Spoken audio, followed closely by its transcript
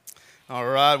All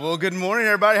right, well, good morning,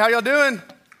 everybody. How y'all doing?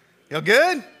 Y'all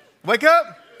good? Wake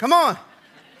up. Come on.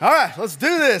 All right, let's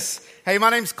do this. Hey,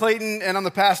 my name's Clayton, and I'm the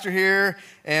pastor here,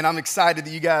 and I'm excited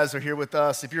that you guys are here with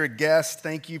us. If you're a guest,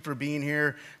 thank you for being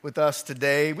here with us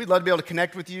today. We'd love to be able to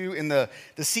connect with you. In the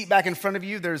seat back in front of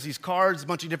you, there's these cards, a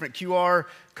bunch of different QR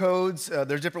codes.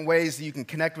 There's different ways that you can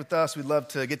connect with us. We'd love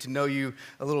to get to know you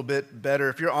a little bit better.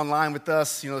 If you're online with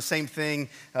us, the same thing.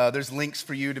 There's links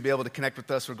for you to be able to connect with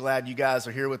us. We're glad you guys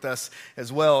are here with us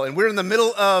as well. And we're in the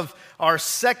middle of our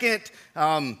second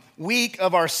week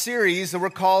of our series that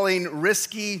we're calling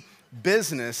Risky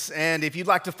Business. And if you'd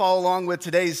like to follow along with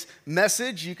today's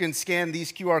message, you can scan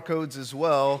these QR codes as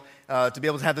well to be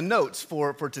able to have the notes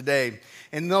for today.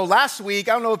 And last week,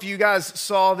 I don't know if you guys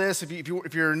saw this, if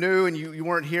you're new and you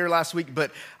weren't here last week,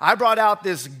 but I brought out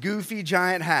this goofy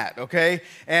giant hat, okay?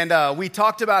 And we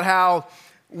talked about how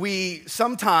we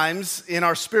sometimes, in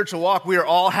our spiritual walk, we are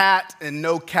all hat and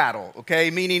no cattle, okay?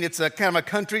 Meaning it's a kind of a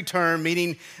country term,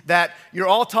 meaning that you're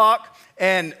all talk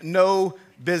and no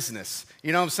business.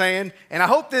 You know what I'm saying? And I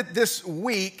hope that this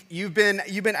week you've been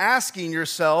asking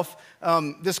yourself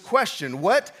this question: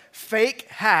 what fake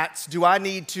hats do I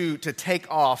need to take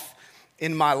off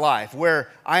in my life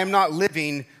where I am not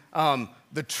living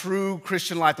the true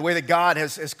Christian life, the way that God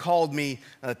has called me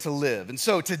to live? And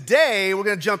so today we're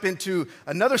going to jump into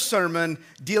another sermon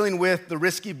dealing with the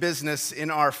risky business in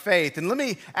our faith. And let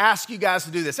me ask you guys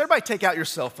to do this. Everybody take out your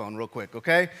cell phone real quick,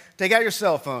 okay? Take out your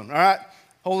cell phone, all right?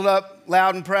 Hold it up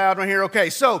loud and proud right here.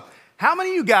 Okay, so how many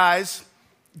of you guys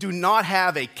do not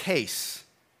have a case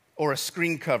or a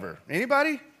screen cover?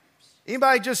 Anybody?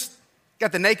 Anybody just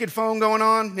got the naked phone going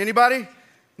on? Anybody?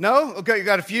 No? Okay, you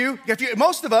got a few.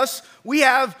 Most of us, we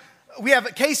have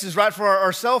cases, right, for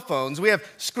our cell phones. We have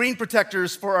screen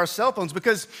protectors for our cell phones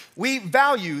because we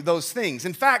value those things.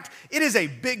 In fact, it is a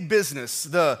big business,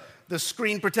 the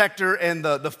screen protector and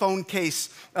the phone case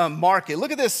market.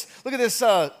 Look at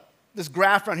this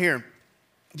graph right here.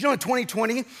 You know, in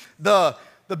 2020, the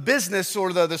business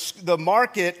or the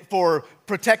market for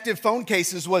protective phone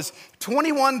cases was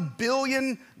 $21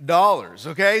 billion,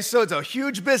 okay? So it's a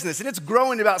huge business, and it's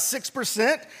growing about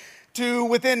 6% to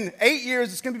within 8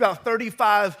 years, it's going to be about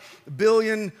 $35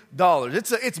 billion.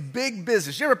 It's big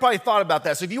business. You ever probably thought about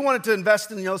that? So if you wanted to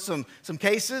invest in, some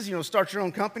cases, start your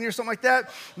own company or something like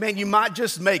that, man, you might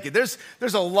just make it. There's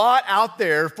a lot out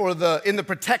there in the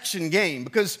protection game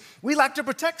because we like to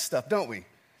protect stuff, don't we?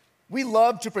 We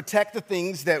love to protect the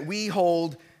things that we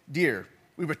hold dear.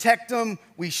 We protect them,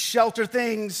 we shelter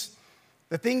things,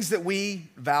 the things that we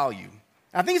value.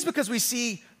 And I think it's because we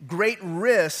see great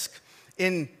risk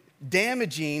in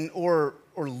damaging or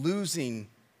losing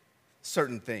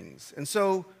certain things. And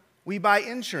so we buy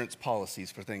insurance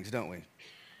policies for things, don't we?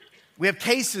 We have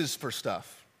cases for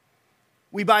stuff.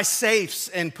 We buy safes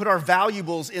and put our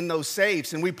valuables in those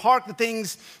safes. And we park the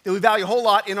things that we value a whole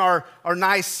lot in our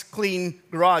nice, clean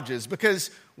garages because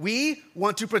we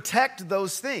want to protect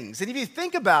those things. And if you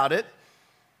think about it,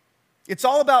 it's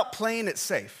all about playing it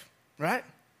safe, right?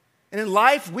 And in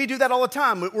life, we do that all the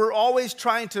time. We're always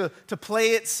trying to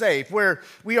play it safe, where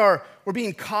we're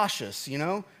being cautious,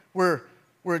 We're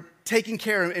taking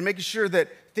care and making sure that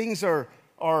things are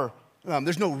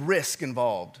there's no risk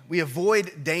involved. We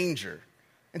avoid danger.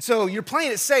 And so you're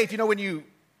playing it safe,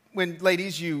 when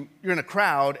ladies, you're in a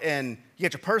crowd and you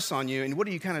get your purse on you, and what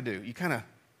do?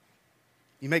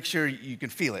 You make sure you can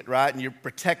feel it, right? And you're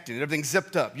protecting it. Everything's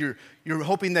zipped up. You're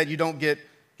hoping that you don't get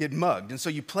mugged. And so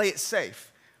you play it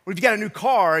safe. Or if you got a new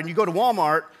car and you go to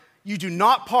Walmart, you do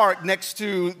not park next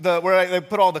to where they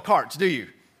put all the carts, do you?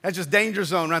 That's just danger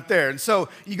zone right there. And so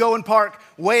you go and park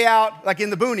way out, like in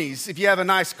the boonies, if you have a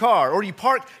nice car. Or you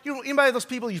park, anybody of those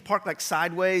people, you park like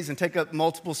sideways and take up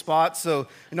multiple spots so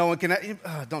no one can,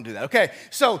 don't do that. Okay,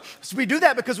 so we do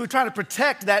that because we're trying to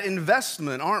protect that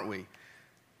investment, aren't we?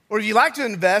 Or if you like to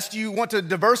invest, you want to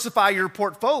diversify your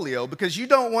portfolio because you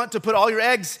don't want to put all your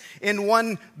eggs in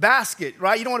one basket,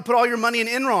 right? You don't want to put all your money in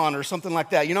Enron or something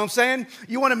like that. You know what I'm saying?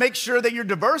 You want to make sure that you're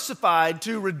diversified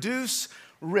to reduce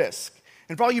risk.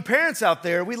 And for all you parents out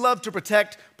there, we love to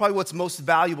protect probably what's most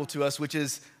valuable to us, which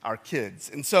is our kids.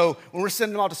 And so when we're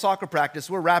sending them out to soccer practice,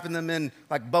 we're wrapping them in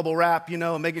like bubble wrap,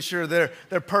 and making sure they're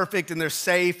perfect and they're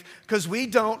safe because we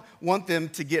don't want them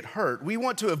to get hurt. We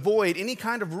want to avoid any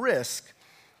kind of risk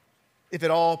if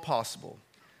at all possible.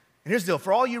 And here's the deal.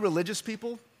 For all you religious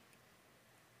people,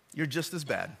 you're just as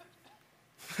bad.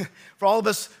 For all of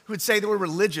us who would say that we're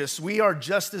religious, we are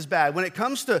just as bad. When it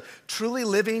comes to truly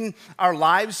living our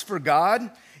lives for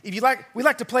God, we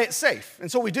like to play it safe.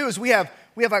 And so what we do is we have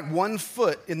like 1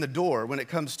 foot in the door when it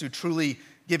comes to truly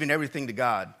giving everything to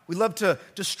God. We love to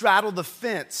straddle the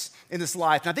fence in this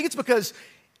life. And I think it's because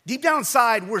deep down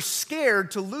inside, we're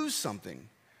scared to lose something.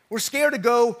 We're scared to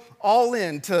go all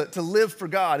in, to live for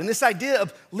God. And this idea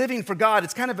of living for God,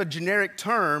 it's kind of a generic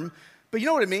term, but you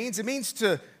know what it means? It means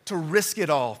to risk it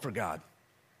all for God.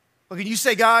 Okay, you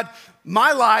say, God,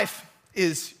 my life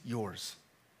is yours.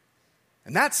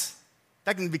 And that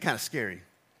can be kind of scary.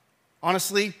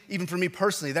 Honestly, even for me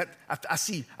personally, that I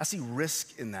see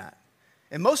risk in that.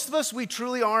 And most of us, we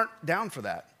truly aren't down for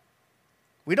that.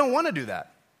 We don't want to do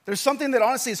that. There's something that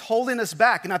honestly is holding us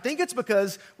back. And I think it's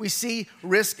because we see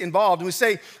risk involved. And we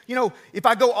say, if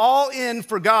I go all in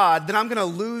for God, then I'm going to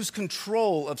lose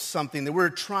control of something that we're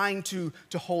trying to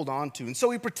hold on to. And so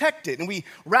we protect it and we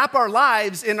wrap our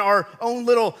lives in our own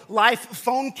little life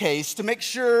phone case to make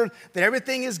sure that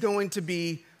everything is going to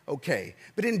be okay.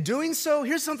 But in doing so,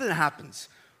 here's something that happens.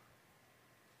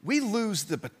 We lose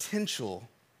the potential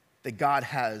that God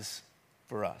has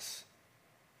for us.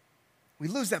 We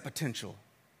lose that potential.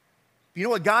 You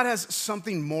know what? God has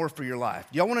something more for your life.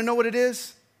 Do y'all want to know what it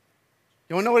is?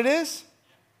 You want to know what it is?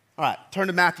 All right, turn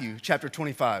to Matthew chapter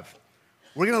 25.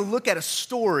 We're going to look at a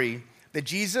story that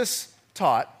Jesus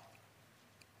taught.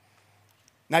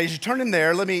 Now, as you turn in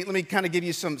there, let me kind of give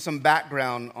you some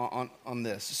background on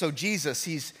this. So Jesus,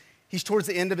 he's towards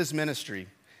the end of his ministry.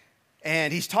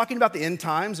 And he's talking about the end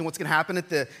times and what's going to happen at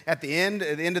the end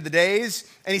of the days.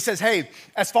 And he says, hey,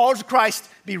 as followers of Christ,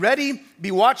 be ready, be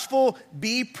watchful,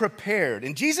 be prepared.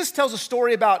 And Jesus tells a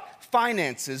story about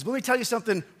finances. Let me tell you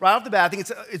something right off the bat. I think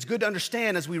it's good to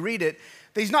understand as we read it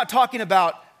that he's not talking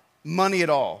about money at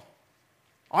all.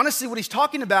 Honestly, what he's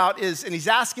talking about is, and he's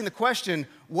asking the question,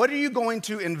 what are you going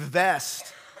to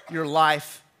invest your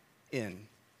life in?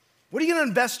 What are you going to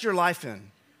invest your life in?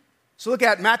 So look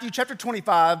at Matthew chapter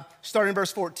 25, starting in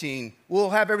verse 14. We'll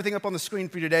have everything up on the screen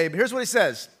for you today, but here's what he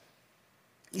says.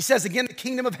 He says, again, the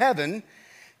kingdom of heaven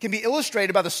can be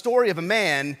illustrated by the story of a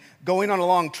man going on a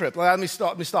long trip. Let me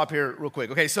stop here real quick.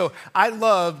 Okay, so I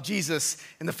love Jesus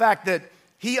and the fact that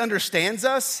he understands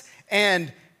us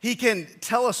and he can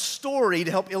tell a story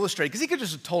to help illustrate, because he could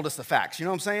just have told us the facts, you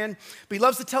know what I'm saying? But he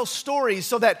loves to tell stories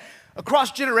so that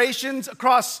across generations,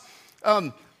 across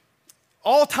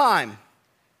all time,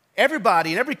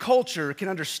 everybody in every culture can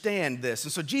understand this.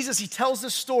 And so Jesus, he tells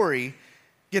this story.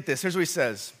 Get this, here's what he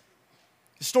says.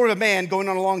 The story of a man going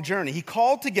on a long journey. He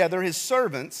called together his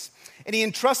servants and he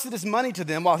entrusted his money to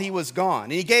them while he was gone.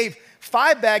 And he gave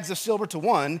 5 bags of silver to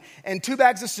one and 2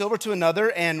 bags of silver to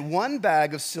another and 1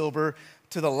 bag of silver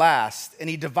to the last. And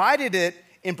he divided it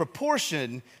in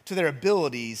proportion to their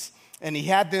abilities. And he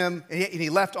had them, and he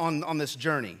left on this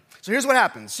journey. So here's what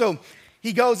happens. So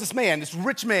he goes, this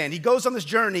rich man, he goes on this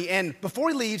journey, and before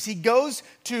he leaves, he goes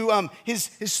to his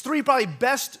 3 probably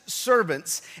best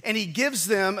servants, and he gives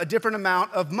them a different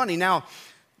amount of money. Now,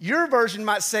 your version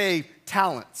might say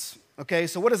talents, okay?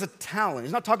 So what is a talent?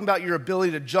 He's not talking about your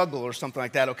ability to juggle or something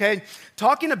like that, okay?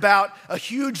 Talking about a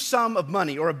huge sum of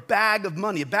money or a bag of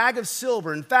money, a bag of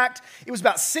silver. In fact, it was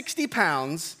about 60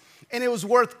 pounds, and it was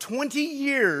worth 20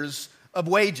 years of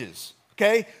wages,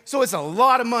 okay? So it's a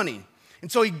lot of money.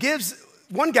 And so he gives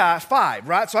one guy 5,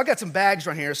 right? So I got some bags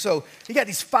right here. So he got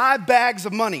these 5 bags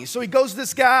of money. So he goes to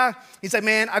this guy. He's like,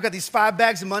 man, I've got these 5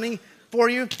 bags of money for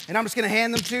you, and I'm just going to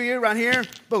hand them to you right here.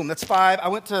 Boom, that's 5. I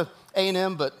went to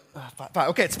A&M, but 5.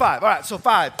 Okay, it's 5. All right, so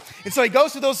 5. And so he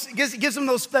goes to those, gives them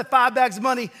that 5 bags of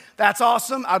money. That's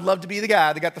awesome. I'd love to be the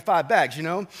guy that got the 5 bags, you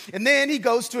know? And then he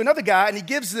goes to another guy, and he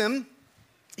gives him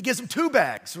 2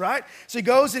 bags, right? So he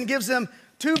goes and gives them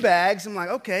 2 bags. I'm like,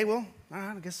 okay, well, all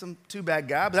right, I guess I'm 2-bag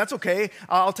guy, but that's okay.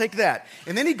 I'll take that.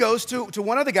 And then he goes to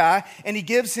one other guy, and he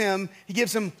gives him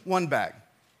 1 bag.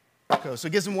 Okay, so he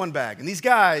gives him 1 bag. And these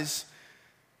guys,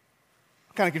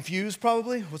 kind of confused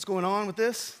probably, what's going on with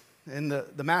this? And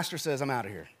the master says, I'm out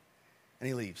of here. And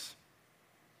he leaves.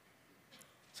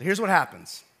 So here's what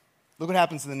happens. Look what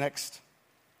happens in the next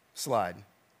slide.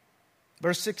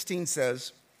 Verse 16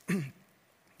 says, the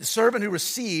servant who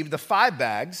received the 5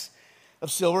 bags of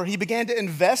silver, he began to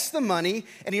invest the money,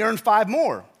 and he earned 5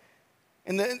 more.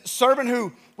 And the servant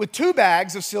who, with 2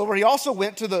 bags of silver, he also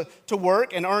went to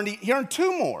work and earned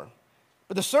 2 more.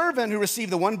 But the servant who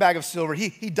received the 1 bag of silver,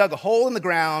 he dug a hole in the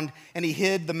ground, and he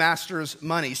hid the master's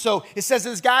money. So it says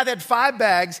this guy that had 5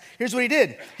 bags, here's what he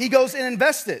did. He goes and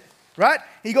invests it, right?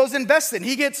 He goes and invests it, and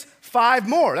he gets 5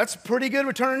 more. That's a pretty good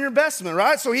return on your investment,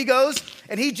 right? So he goes,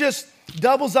 and he just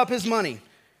doubles up his money.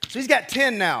 So he's got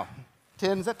 10 now.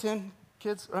 10, is that 10?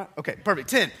 Kids? All right. Okay, perfect.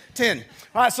 10.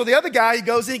 All right, so the other guy, he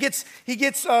goes and he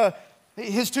gets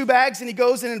his 2 bags, and he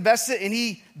goes and invests it, and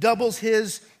he doubles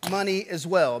his money as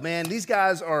well. Man, these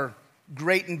guys are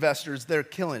great investors. They're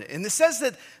killing it. And it says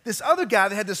that this other guy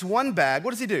that had this 1 bag,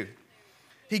 what does he do?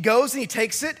 he goes and he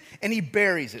takes it and he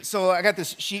buries it. So I got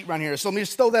this sheet right here. So let me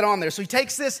just throw that on there. So he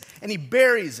takes this and he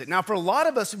buries it. Now for a lot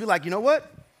of us, we'd be like, you know what?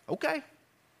 Okay,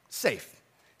 safe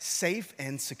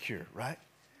and secure, right?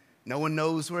 No one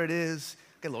knows where it is.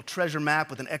 Got a little treasure map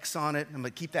with an X on it. I'm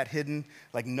gonna keep that hidden.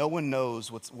 Like no one knows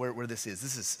where this is.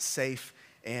 This is safe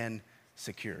and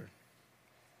secure.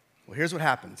 Well, here's what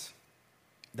happens.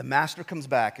 The master comes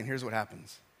back and here's what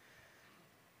happens.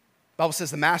 The Bible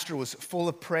says the master was full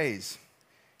of praise.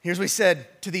 Here's what he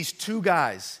said to these two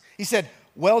guys. He said,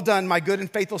 well done, my good and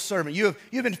faithful servant. You've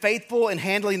been faithful in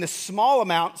handling this small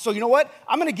amount. So you know what?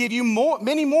 I'm going to give you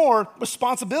many more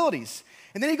responsibilities.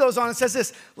 And then he goes on and says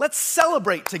this, let's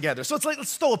celebrate together. So it's like,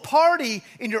 let's throw a party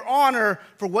in your honor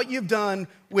for what you've done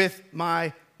with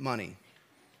my money.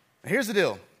 Now here's the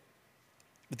deal.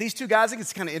 But these two guys, I think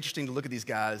it's kind of interesting to look at these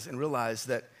guys and realize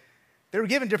that they were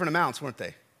given different amounts, weren't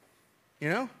they? You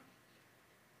know?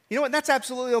 You know what? That's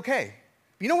absolutely okay.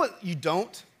 You know what you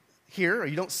don't hear or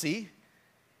you don't see?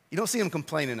 You don't see them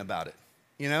complaining about it,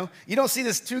 you know? You don't see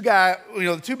this two bad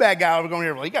guy over going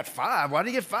here, well, you got 5. Why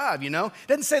did you get 5, you know? It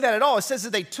doesn't say that at all. It says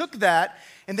that they took that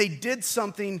and they did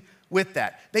something with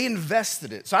that. They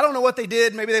invested it. So I don't know what they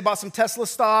did. Maybe they bought some Tesla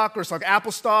stock or some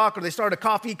Apple stock or they started a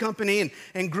coffee company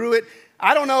and grew it.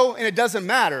 I don't know, and it doesn't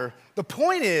matter. The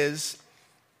point is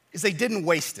they didn't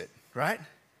waste it, right?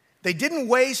 They didn't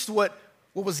waste what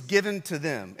was given to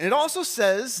them. And it also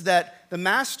says that the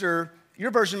master,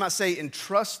 your version might say,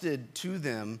 entrusted to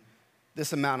them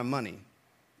this amount of money.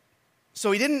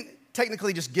 So he didn't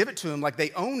technically just give it to them like they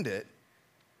owned it.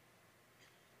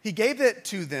 He gave it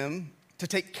to them to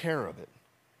take care of it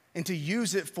and to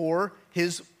use it for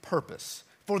his purpose,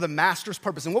 for the master's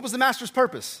purpose. And what was the master's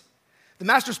purpose? The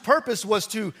master's purpose was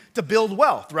to build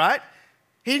wealth, right?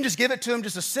 He didn't just give it to them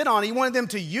just to sit on it. He wanted them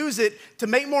to use it to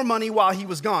make more money while he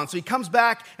was gone. So he comes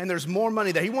back and there's more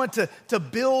money there. He wanted to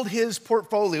build his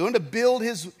portfolio and to build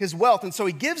his wealth. And so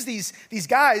he gives these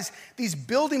guys these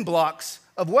building blocks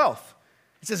of wealth.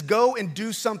 He says, go and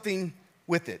do something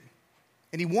with it.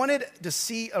 And he wanted to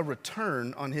see a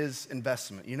return on his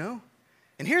investment, you know?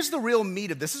 And here's the real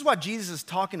meat of this. This is why Jesus is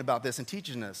talking about this and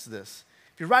teaching us this.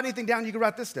 If you write anything down, you can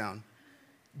write this down.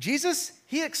 Jesus,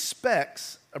 he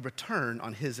expects a return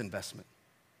on his investment.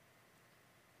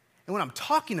 And what I'm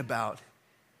talking about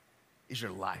is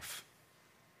your life.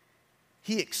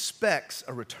 He expects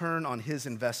a return on his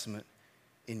investment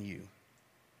in you.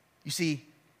 You see,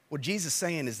 what Jesus is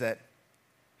saying is that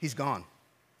he's gone.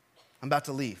 I'm about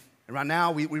to leave. And right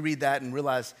now we read that and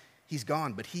realize he's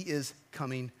gone, but he is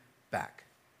coming back.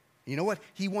 And you know what?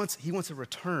 He wants a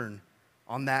return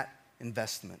on that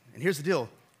investment. And here's the deal.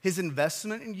 His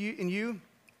investment in you,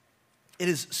 it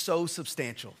is so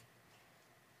substantial.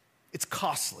 It's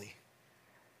costly.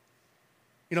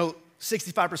 You know,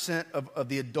 65% of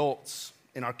the adults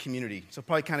in our community, so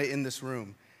probably kind of in this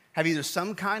room, have either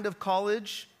some kind of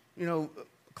college,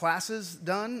 classes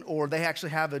done, or they actually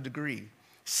have a degree.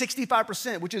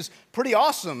 65%, which is pretty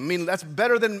awesome. I mean, that's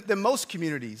better than most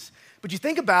communities. But you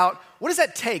think about, what does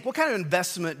that take? What kind of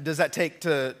investment does that take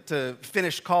to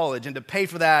finish college and to pay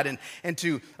for that and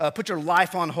to put your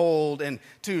life on hold and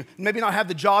to maybe not have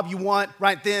the job you want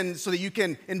right then so that you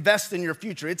can invest in your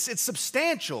future? It's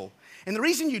substantial. And the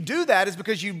reason you do that is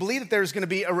because you believe that there's going to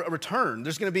be a return.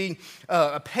 There's going to be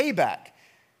a payback.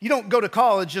 You don't go to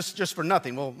college just for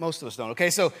nothing. Well, most of us don't,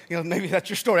 okay? So, maybe that's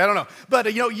your story. I don't know.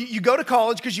 But, you go to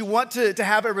college because you want to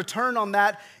have a return on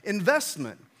that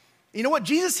investment. You know what?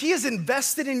 Jesus, he has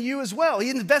invested in you as well. He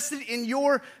invested in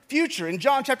your future. In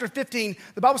John chapter 15,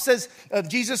 the Bible says,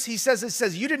 Jesus, he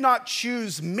says, you did not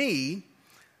choose me,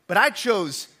 but I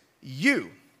chose you.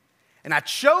 And I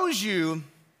chose you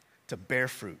to bear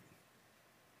fruit.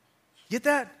 Get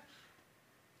that?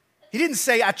 He didn't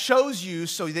say, I chose you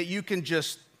so that you can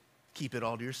just keep it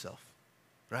all to yourself,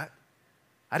 right?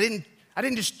 I didn't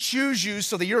just choose you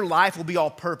so that your life will be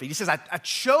all perfect. He says, I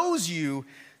chose you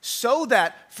so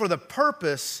that for the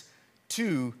purpose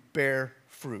to bear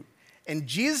fruit. And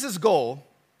Jesus' goal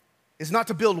is not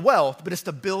to build wealth, but it's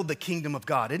to build the kingdom of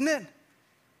God, isn't it?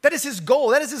 That is his goal.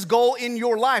 That is his goal in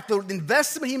your life. The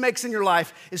investment he makes in your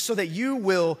life is so that you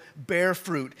will bear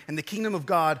fruit and the kingdom of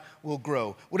God will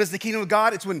grow. What is the kingdom of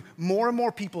God? It's when more and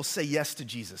more people say yes to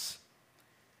Jesus.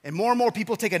 And more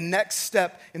people take a next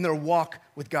step in their walk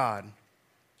with God.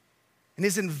 And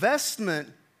his investment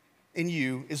in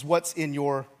you is what's in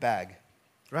your bag,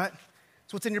 right?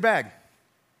 It's what's in your bag.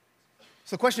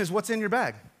 So the question is, what's in your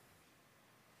bag?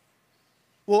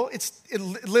 Well, it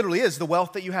literally is the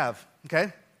wealth that you have,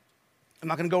 okay? I'm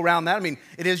not going to go around that. I mean,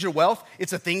 it is your wealth. It's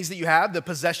the things that you have, the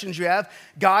possessions you have.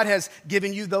 God has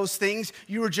given you those things.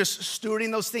 You are just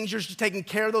stewarding those things. You're just taking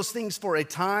care of those things for a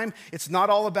time. It's not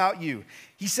all about you.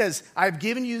 He says, I've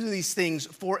given you these things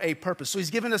for a purpose. So he's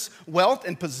given us wealth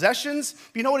and possessions.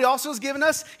 But you know what he also has given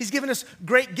us? He's given us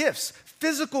great gifts,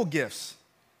 physical gifts.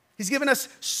 He's given us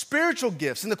spiritual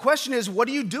gifts. And the question is, what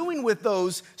are you doing with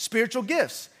those spiritual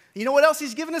gifts? You know what else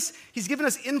he's given us? He's given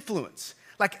us influence.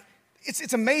 Like,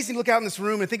 it's amazing to look out in this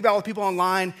room and think about all the people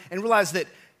online and realize that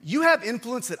you have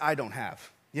influence that I don't have,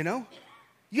 you know?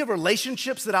 You have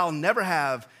relationships that I'll never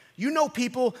have. You know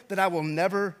people that I will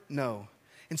never know.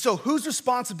 And so whose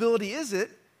responsibility is it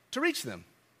to reach them?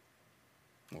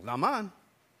 Well, not mine.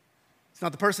 It's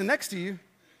not the person next to you.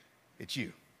 It's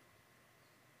you.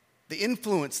 The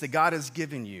influence that God has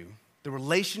given you, the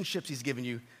relationships he's given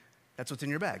you, that's what's in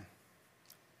your bag.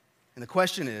 And the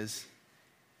question is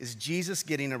Jesus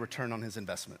getting a return on his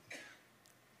investment?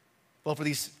 Well, for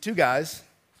these two guys,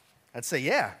 I'd say,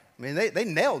 yeah. I mean, they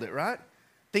nailed it, right?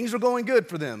 Things were going good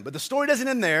for them. But the story doesn't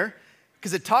end there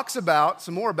because it talks about,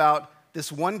 some more about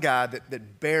this one guy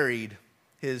that buried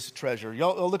his treasure.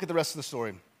 Y'all look at the rest of the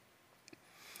story.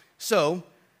 So,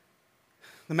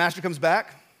 the master comes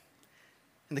back,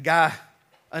 and the guy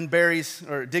unburies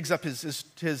or digs up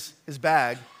his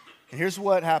bag. And here's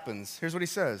what happens. Here's what he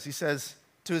says. He says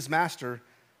to his master,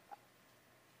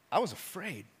 I was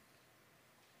afraid.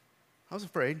 I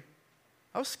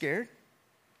was scared.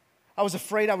 I was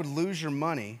afraid I would lose your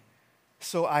money,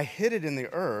 so I hid it in the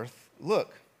earth.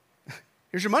 Look,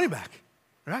 here's your money back,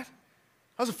 right?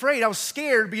 I was afraid. I was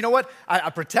scared, but you know what? I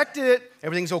protected it.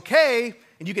 Everything's okay,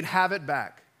 and you can have it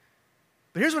back.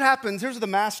 But here's what happens. Here's what the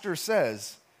master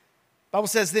says. The Bible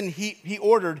says, then he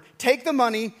ordered, take the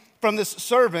money from this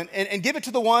servant and give it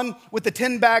to the one with the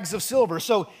 10 bags of silver.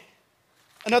 So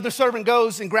another servant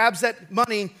goes and grabs that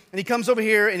money, and he comes over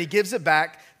here and he gives it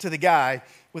back to the guy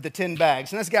with the 10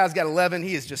 bags. And this guy's got 11.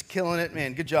 He is just killing it,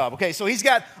 man. Good job. Okay, so he's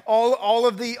got all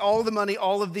of the money,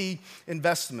 all of the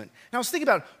investment. Now I was thinking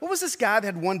about, what was this guy that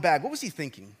had one bag? What was he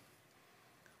thinking?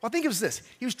 Well, I think it was this.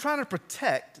 He was trying to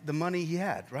protect the money he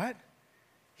had, right?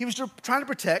 He was trying to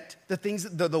protect the things,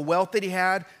 the wealth that he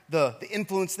had, the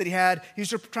influence that he had. He was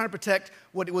trying to protect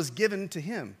what was given to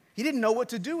him. He didn't know what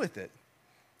to do with it.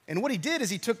 And what he did is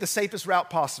he took the safest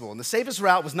route possible. And the safest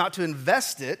route was not to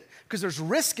invest it, because there's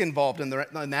risk involved in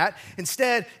that.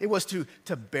 Instead, it was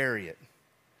to bury it.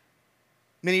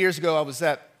 Many years ago, I was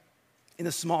in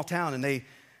a small town, and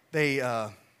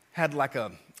they had like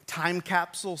a time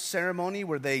capsule ceremony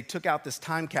where they took out this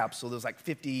time capsule that was like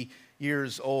 50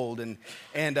 years old, and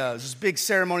it was this big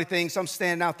ceremony thing. So I'm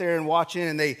standing out there and watching,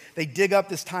 and they dig up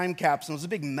this time capsule. It was a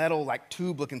big metal like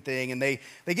tube looking thing, and they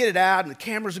get it out, and the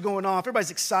cameras are going off.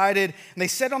 Everybody's excited, and they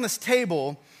set it on this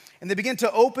table, and they begin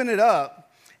to open it up.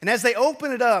 And as they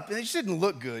open it up, and it just didn't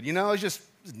look good, you know, it was just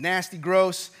nasty,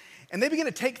 gross, and they begin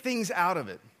to take things out of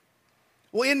it.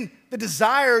 Well, in the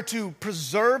desire to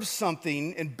preserve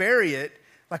something and bury it,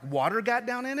 like water got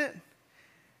down in it.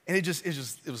 And it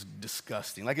was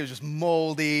disgusting. Like, it was just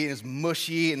moldy, and it was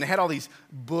mushy, and they had all these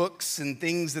books and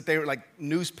things that they were like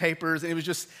newspapers, and it was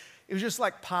just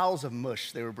like piles of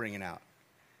mush they were bringing out.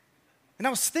 And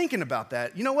I was thinking about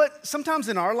that. You know what? Sometimes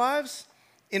in our lives,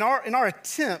 in our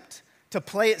attempt to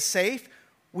play it safe,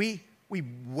 we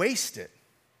waste it.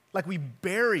 Like, we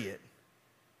bury it.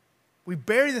 We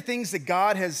bury the things that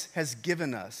God has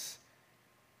given us.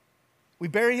 We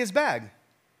bury his bag.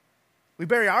 We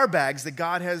bury our bags that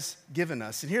God has given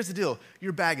us. And here's the deal.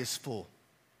 Your bag is full.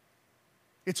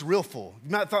 It's real full.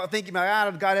 You might think,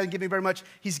 God hasn't given me very much.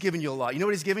 He's given you a lot. You know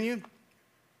what he's given you?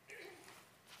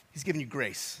 He's given you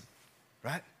grace,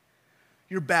 right?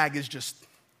 Your bag is just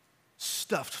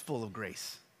stuffed full of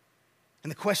grace. And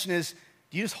the question is,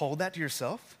 do you just hold that to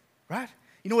yourself, right?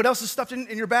 You know what else is stuffed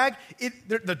in your bag?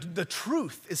 The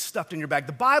truth is stuffed in your bag.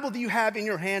 The Bible that you have in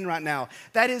your hand right now,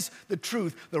 that is the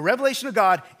truth, the revelation of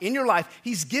God in your life.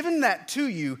 He's given that to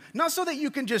you, not so that you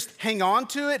can just hang on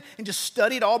to it and just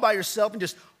study it all by yourself and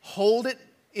just hold it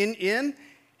in.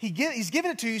 He's given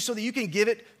it to you so that you can give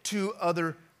it to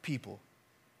other people.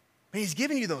 And he's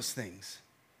given you those things.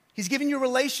 He's given you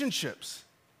relationships.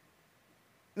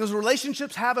 And those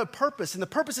relationships have a purpose, and the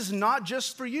purpose is not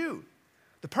just for you.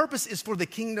 The purpose is for the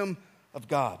kingdom of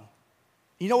God.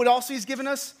 You know what else he's given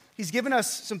us? He's given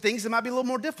us some things that might be a little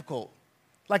more difficult,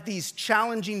 like these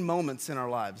challenging moments in our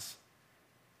lives.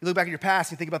 You look back at your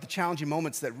past and think about the challenging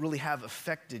moments that really have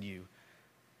affected you,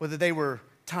 whether they were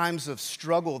times of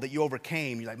struggle that you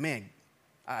overcame. You're like, man,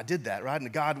 I did that, right?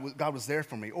 And God was there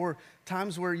for me. Or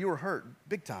times where you were hurt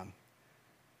big time.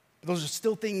 But those are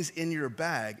still things in your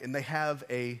bag, and they have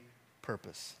a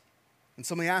purpose. And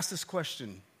somebody asked this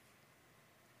question: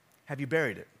 have you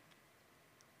buried it?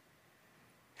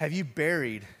 Have you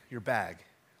buried your bag,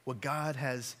 what God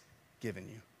has given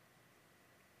you?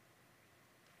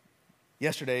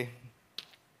 Yesterday,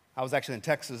 I was actually in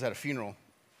Texas at a funeral,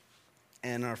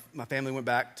 and my family went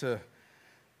back to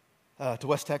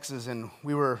West Texas, and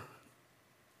we were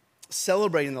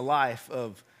celebrating the life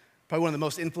of probably one of the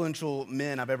most influential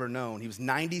men I've ever known. He was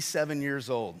 97 years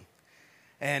old,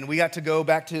 and we got to go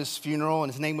back to his funeral,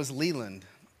 and his name was Leland,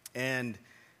 and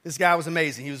this guy was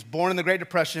amazing. He was born in the Great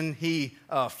Depression. He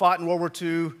fought in World War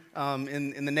II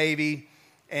in the Navy,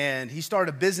 and he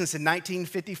started a business in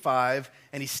 1955,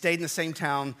 and he stayed in the same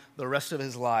town the rest of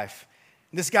his life.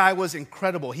 And this guy was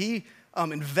incredible. He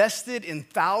invested in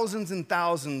thousands and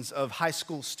thousands of high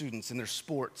school students in their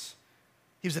sports.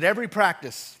 He was at every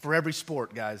practice for every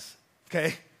sport, guys,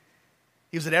 okay?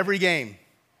 He was at every game.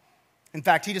 In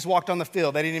fact, he just walked on the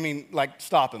field. They didn't even,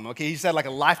 stop him, okay? He just had,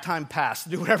 a lifetime pass to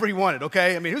do whatever he wanted,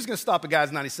 okay? I mean, who's going to stop a guy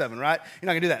who's 97, right? You're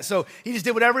not going to do that. So he just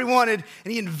did whatever he wanted,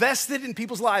 and he invested in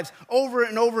people's lives over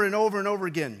and over and over and over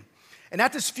again. And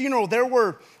at this funeral, there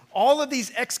were all of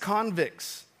these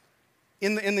ex-convicts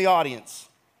in the audience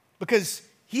because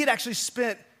he had actually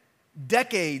spent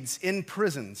decades in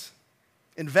prisons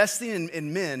investing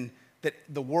in men that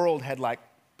the world had,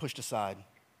 pushed aside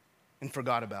and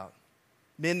forgot about.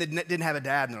 Men that didn't have a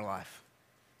dad in their life.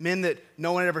 Men that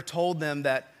no one had ever told them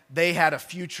that they had a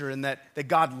future and that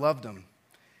God loved them.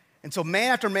 And so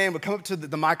man after man would come up to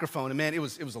the microphone, and man, it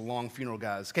was a long funeral,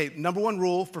 guys. Okay, number one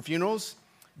rule for funerals,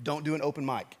 don't do an open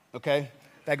mic, okay?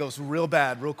 That goes real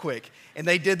bad, real quick. And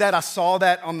they did that. I saw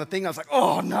that on the thing. I was like,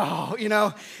 oh, no,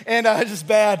 and it's just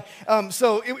bad.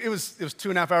 So it was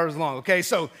 2.5 hours long, okay?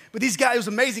 But these guys, it was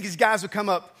amazing. These guys would come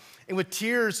up, and with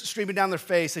tears streaming down their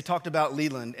face, they talked about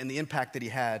Leland and the impact that he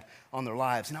had on their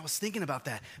lives. And I was thinking about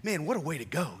that. Man, what a way to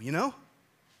go,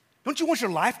 Don't you want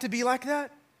your life to be like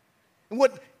that? And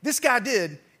what this guy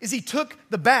did is he took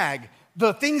the bag,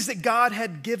 the things that God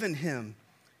had given him,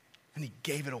 and he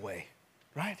gave it away,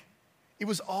 right? It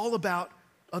was all about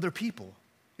other people.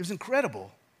 It was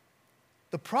incredible.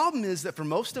 The problem is that for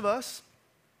most of us,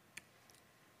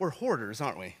 we're hoarders,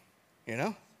 aren't we? We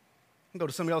can go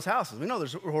to somebody else's houses. We know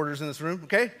there's hoarders in this room,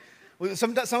 okay?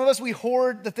 Some of us, we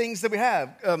hoard the things that we have.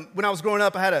 When I was growing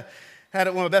up, I had one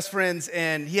of my best friends,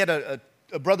 and he had a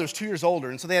brother who's 2 years older,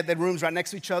 and so they had rooms right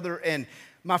next to each other, and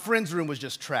my friend's room was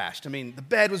just trashed. I mean, the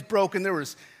bed was broken. There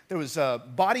was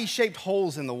body-shaped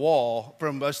holes in the wall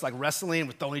from us wrestling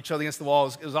with throwing each other against the wall.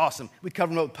 It was awesome. We'd cover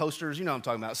them up with posters. You know what I'm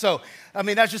talking about. So, I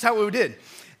mean, that's just how we did.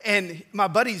 And my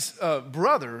buddy's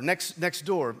brother next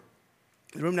door,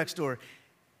 the room next door,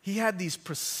 he had these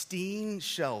pristine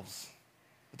shelves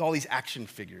with all these action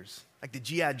figures, like the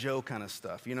G.I. Joe kind of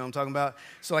stuff. You know what I'm talking about?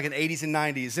 So in the 80s and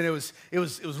 90s. And it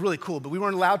was really cool. But we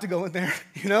weren't allowed to go in there,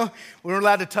 We weren't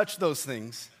allowed to touch those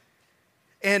things.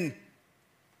 And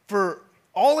for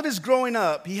all of his growing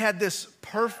up, he had this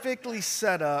perfectly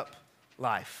set up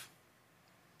life.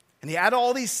 And he had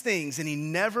all these things, and he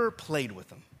never played with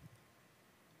them.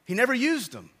 He never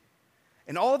used them.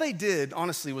 And all they did,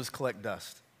 honestly, was collect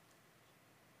dust.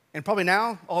 And probably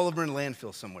now, all of them are in a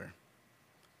landfill somewhere.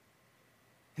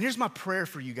 And here's my prayer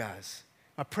for you guys.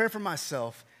 My prayer for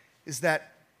myself is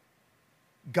that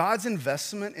God's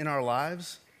investment in our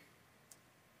lives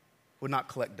would not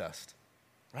collect dust,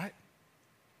 right?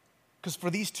 Because for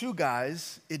these two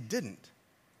guys, it didn't.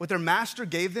 What their master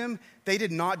gave them, they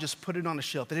did not just put it on a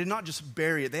shelf. They did not just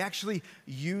bury it. They actually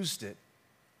used it.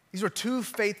 These were two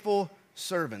faithful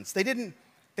servants. They didn't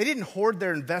hoard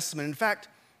their investment. In fact,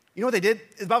 you know what they did?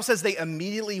 The Bible says they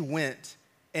immediately went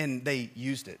and they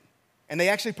used it. And they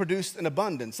actually produced an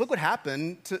abundance. Look what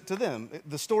happened to them.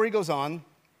 The story goes on.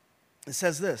 It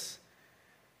says this: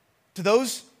 to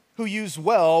those who use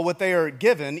well what they are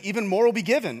given, even more will be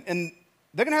given. And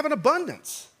they're going to have an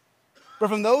abundance. But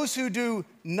from those who do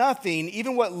nothing,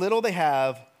 even what little they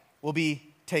have will be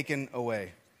taken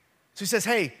away. So he says,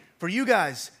 hey, for you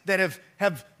guys that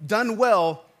have done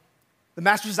well, the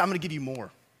master says, I'm going to give you more.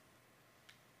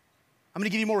 I'm going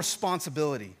to give you more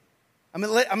responsibility. I'm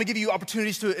going to give you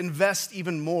opportunities to invest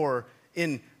even more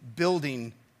in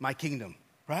building my kingdom,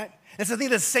 right? And so I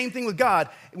think that's the same thing with God.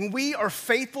 When we are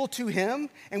faithful to him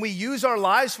and we use our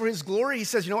lives for his glory, he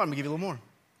says, you know what, I'm going to give you a little more.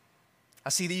 I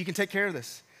see that you can take care of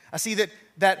this. I see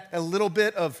that a little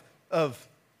bit of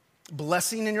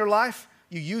blessing in your life,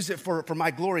 you use it for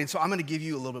my glory. And so I'm going to give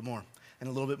you a little bit more and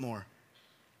a little bit more.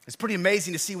 It's pretty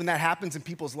amazing to see when that happens in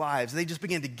people's lives. They just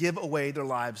begin to give away their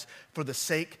lives for the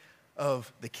sake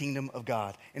of the kingdom of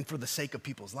God and for the sake of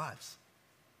people's lives.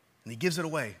 And he gives it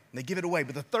away, and they give it away.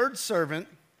 But the third servant,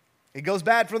 it goes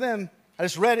bad for them. I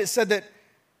just read it said that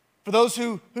for those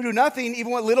who do nothing,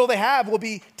 even what little they have will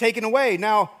be taken away.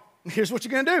 Now, here's what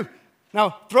you're going to do.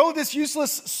 Now, throw this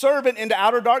useless servant into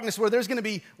outer darkness where there's going to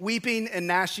be weeping and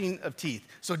gnashing of teeth.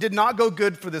 So it did not go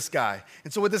good for this guy.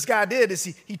 And so what this guy did is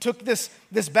he took this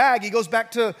bag. He goes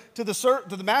back to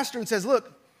the master and says,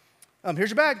 look, here's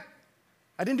your bag.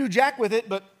 I didn't do jack with it,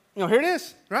 but here it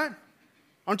is, right?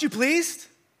 Aren't you pleased?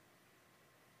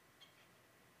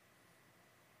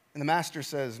 And the master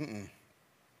says, man,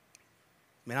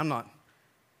 I'm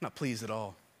not pleased at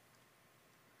all.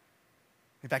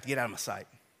 In fact, get out of my sight.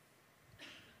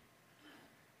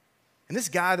 And this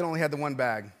guy that only had the one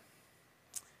bag,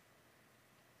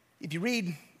 if you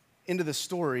read into the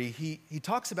story, he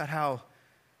talks about how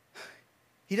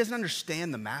he doesn't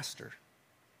understand the master.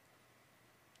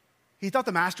 He thought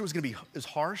the master was going to be as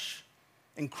harsh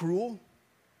and cruel,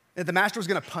 that the master was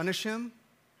going to punish him.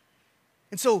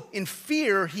 And so in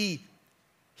fear, he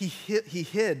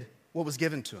hid what was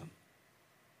given to him.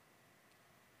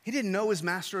 He didn't know his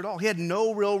master at all. He had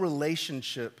no real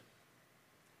relationship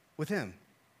with him.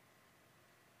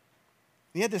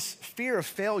 He had this fear of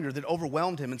failure that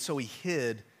overwhelmed him, and so he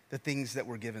hid the things that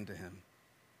were given to him.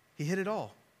 He hid it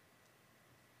all.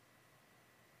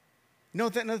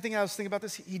 Another thing I was thinking about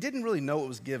this, he didn't really know what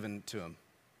was given to him.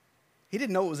 He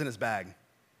didn't know what was in his bag. I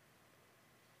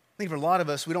think for a lot of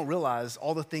us, we don't realize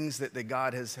all the things that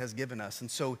God has given us. And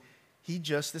so he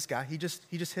just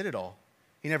hid it all.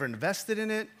 He never invested in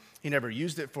it. He never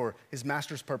used it for his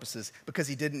master's purposes because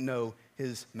he didn't know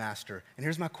his master. And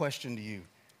here's my question to you.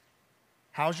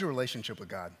 How's your relationship with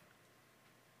God?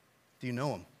 Do you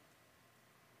know him?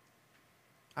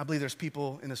 I believe there's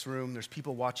people in this room, there's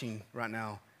people watching right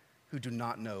now who do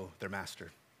not know their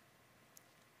master.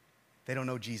 They don't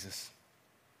know Jesus,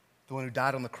 the one who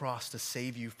died on the cross to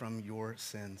save you from your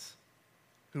sins,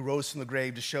 who rose from the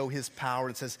grave to show his power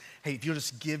and says, hey, if you'll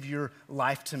just give your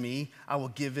life to me, I will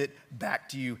give it back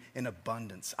to you in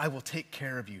abundance. I will take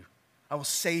care of you. I will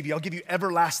save you. I'll give you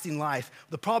everlasting life.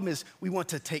 The problem is we want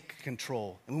to take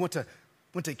control, and we want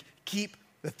to keep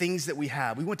the things that we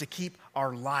have. We want to keep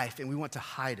our life, and we want to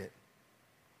hide it.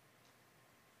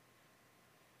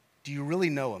 Do you really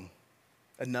know him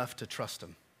enough to trust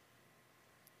him?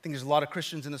 I think there's a lot of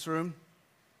Christians in this room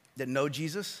that know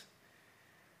Jesus,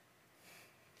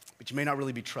 but you may not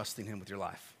really be trusting him with your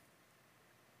life.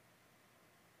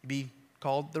 You'd be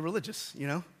called the religious,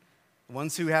 the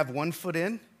ones who have one foot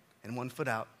in and one foot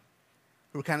out,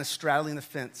 who are kind of straddling the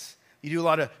fence. You do a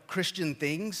lot of Christian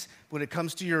things when it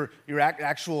comes to your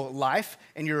actual life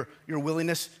and your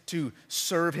willingness to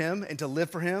serve him and to live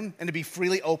for him and to be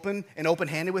freely open and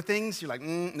open-handed with things. You're like,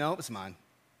 no, it's mine.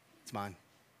 It's mine.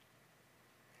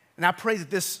 And I pray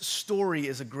that this story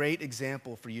is a great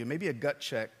example for you, maybe a gut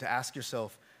check to ask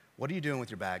yourself, what are you doing with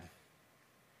your bag?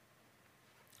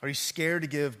 Are you scared to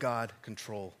give God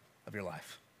control of your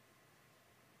life?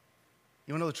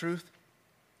 You want to know the truth?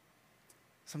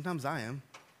 Sometimes I am,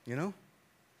 I'm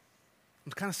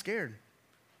kind of scared.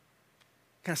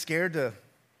 Kind of scared to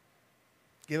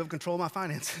give up control of my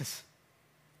finances.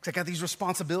 Because I got these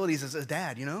responsibilities as a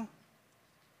dad, I'm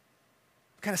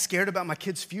kind of scared about my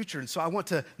kid's future, and so I want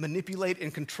to manipulate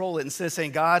and control it instead of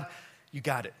saying, God, you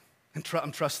got it.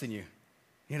 I'm trusting you,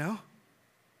 I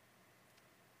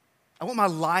want my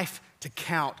life to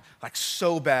count like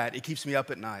so bad it keeps me up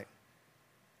at night.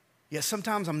 Yet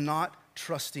sometimes I'm not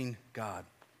trusting God.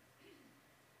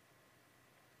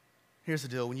 Here's the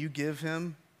deal. When you give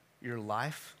him your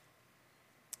life,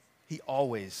 he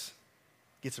always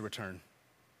gets a return.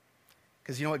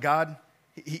 Because you know what, God,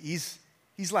 he's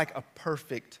like a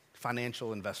perfect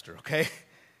financial investor, okay?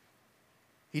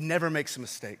 He never makes a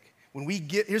mistake.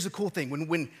 Here's the cool thing.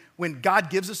 When God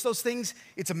gives us those things,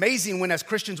 it's amazing when as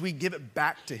Christians we give it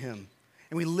back to him.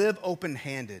 And we live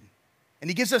open-handed. And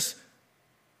he gives us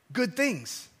good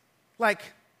things, like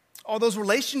all those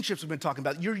relationships we've been talking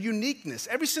about, your uniqueness.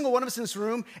 Every single one of us in this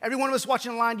room, every one of us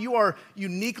watching online, you are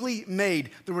uniquely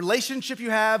made. The relationship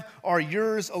you have are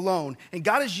yours alone. And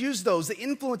God has used those, the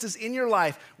influences in your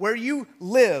life, where you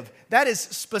live, that is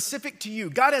specific to you.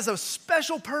 God has a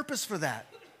special purpose for that.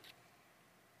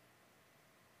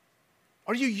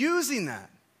 Are you using that?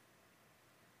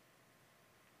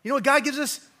 You know what, God gives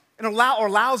us and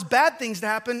allows bad things to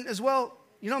happen as well.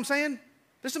 You know what I'm saying?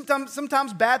 There's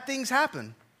sometimes bad things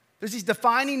happen. There's these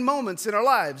defining moments in our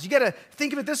lives. You got to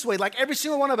think of it this way. Like every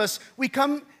single one of us, we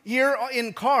come here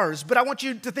in cars, but I want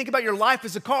you to think about your life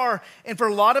as a car. And for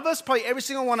a lot of us, probably every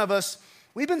single one of us,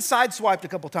 we've been sideswiped a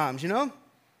couple times,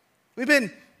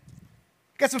 We've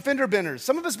got some fender benders.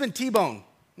 Some of us been T-boned.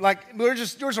 Like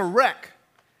there's a wreck.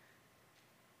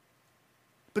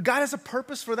 But God has a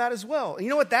purpose for that as well. And you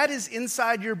know what? That is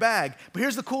inside your bag. But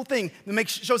here's the cool thing that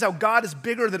shows how God is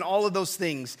bigger than all of those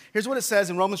things. Here's what it says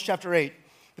in Romans chapter 8.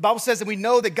 The Bible says that we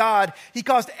know that God, he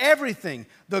caused everything,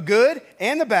 the good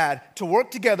and the bad, to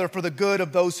work together for the good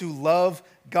of those who love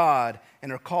God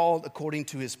and are called according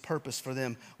to his purpose for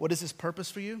them. What is his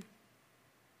purpose for you?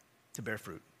 To bear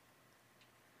fruit.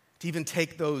 To even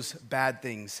take those bad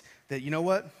things that, you know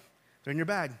what? They're in your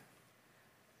bag.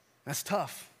 That's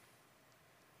tough.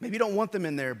 Maybe you don't want them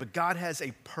in there, but God has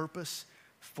a purpose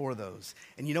for those.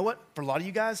 And you know what? For a lot of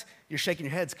you guys, you're shaking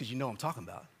your heads because you know what I'm talking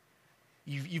about.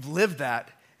 You've lived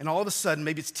that, and all of a sudden,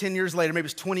 maybe it's 10 years later, maybe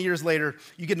it's 20 years later,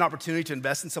 you get an opportunity to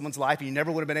invest in someone's life, and you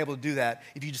never would have been able to do that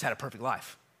if you just had a perfect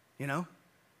life, you know?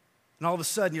 And all of a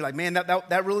sudden, you're like, man,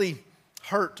 that really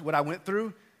hurt what I went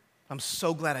through. I'm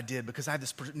so glad I did because I have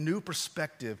this new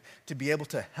perspective to be able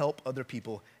to help other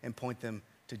people and point them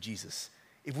to Jesus.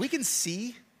 If we can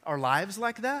see our lives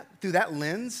like that, through that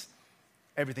lens,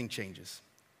 everything changes.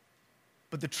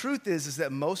 But the truth is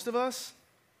that most of us,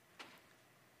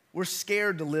 we're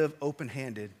scared to live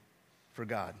open-handed for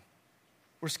God.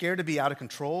 We're scared to be out of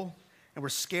control, and we're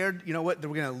scared, you know what, that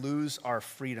we're gonna lose our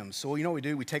freedom. So you know what we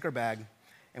do? We take our bag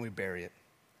and we bury it.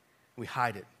 We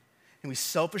hide it. And we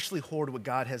selfishly hoard what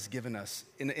God has given us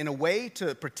in a way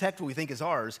to protect what we think is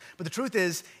ours. But the truth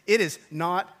is, it is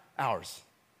not ours.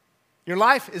 Your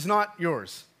life is not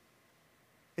yours.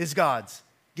 It is God's,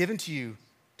 given to you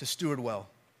to steward well.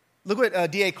 Look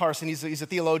what D.A. Carson, he's a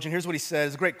theologian. Here's what he said.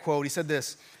 It's a great quote. He said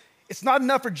this: "It's not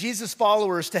enough for Jesus'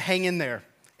 followers to hang in there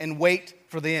and wait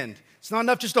for the end. It's not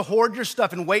enough just to hoard your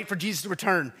stuff and wait for Jesus to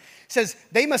return." He says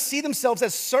they must see themselves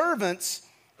as servants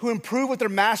who improve what their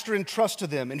master entrusts to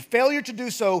them. And failure to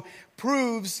do so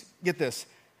proves, get this,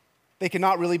 they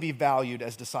cannot really be valued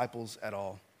as disciples at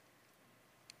all.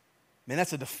 Man,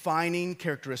 that's a defining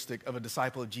characteristic of a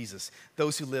disciple of Jesus,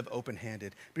 those who live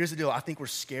open-handed. But here's the deal, I think we're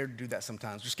scared to do that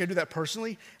sometimes. We're scared to do that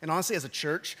personally, and honestly, as a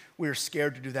church, we're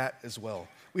scared to do that as well.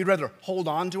 We'd rather hold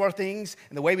on to our things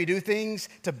and the way we do things,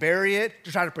 to bury it,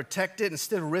 to try to protect it,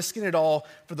 instead of risking it all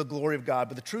for the glory of God.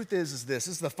 But the truth is this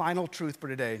is the final truth for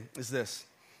today, is this: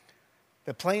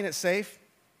 that playing it safe,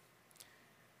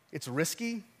 it's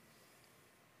risky,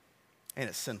 and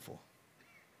it's sinful.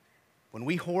 When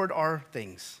we hoard our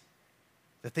things,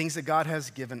 the things that God has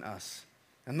given us.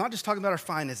 I'm not just talking about our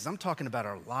finances, I'm talking about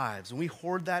our lives. When we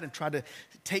hoard that and try to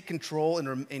take control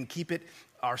and keep it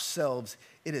ourselves,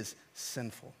 it is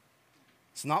sinful.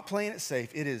 It's not playing it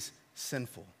safe, it is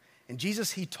sinful. And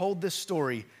Jesus, he told this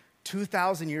story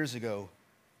 2,000 years ago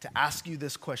to ask you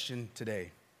this question today.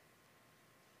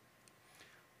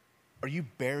 Are you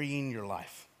burying your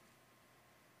life?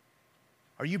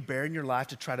 Are you burying your life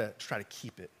to try to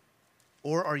keep it?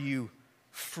 Or are you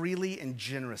freely and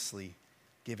generously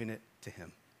giving it to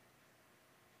him?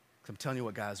 Because I'm telling you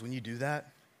what, guys, when you do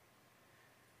that,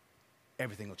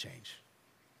 everything will change.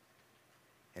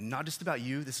 And not just about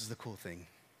you, this is the cool thing.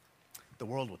 The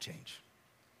world will change.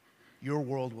 Your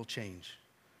world will change.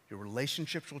 Your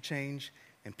relationships will change,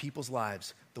 and people's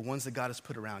lives, the ones that God has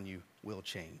put around you, will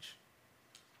change.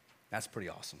 That's pretty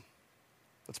awesome.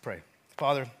 Let's pray.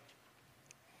 Father,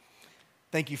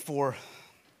 thank you for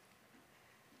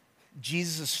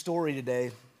Jesus' story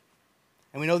today.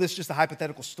 And we know this is just a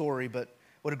hypothetical story, but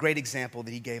what a great example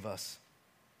that he gave us.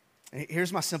 And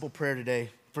here's my simple prayer today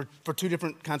for two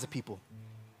different kinds of people.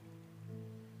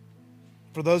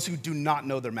 For those who do not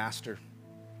know their master,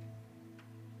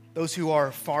 those who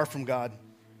are far from God,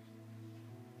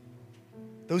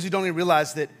 those who don't even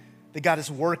realize that God is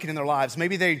working in their lives.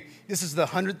 Maybe this is the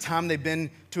 100th time they've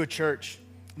been to a church.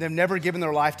 They've never given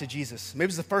their life to Jesus. Maybe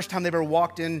it's the first time they've ever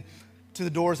walked in to the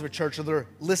doors of a church, or they're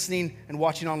listening and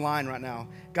watching online right now.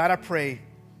 God, I pray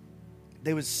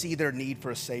they would see their need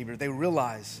for a Savior. They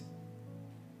realize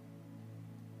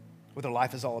what their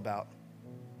life is all about.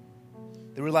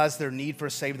 They realize their need for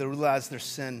a Savior. They realize their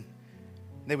sin.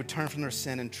 They would turn from their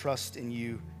sin and trust in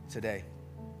you today.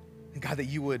 And God, that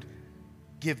you would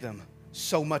give them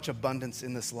so much abundance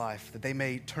in this life that they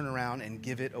may turn around and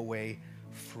give it away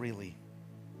freely.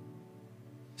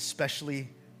 Especially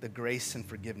the grace and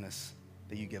forgiveness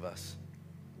that you give us.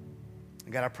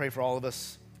 And God, I pray for all of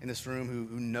us in this room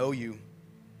who know you.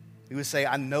 We would say,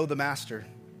 I know the Master.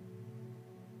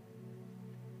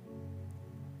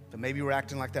 But maybe we're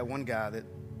acting like that one guy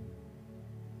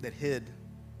that hid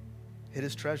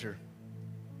his treasure.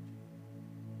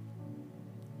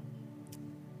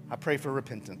 I pray for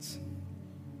repentance.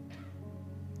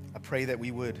 I pray that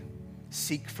we would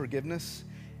seek forgiveness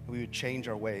and we would change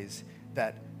our ways,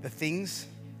 that the things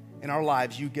in our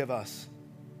lives you give us,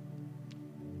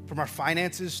 from our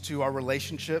finances to our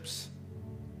relationships,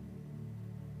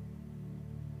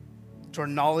 to our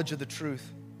knowledge of the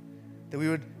truth, that we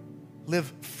would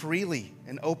live freely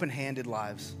and open-handed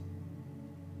lives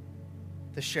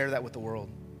to share that with the world.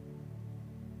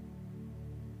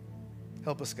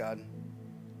 Help us, God.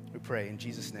 We pray in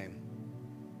Jesus' name.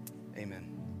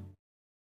 Amen.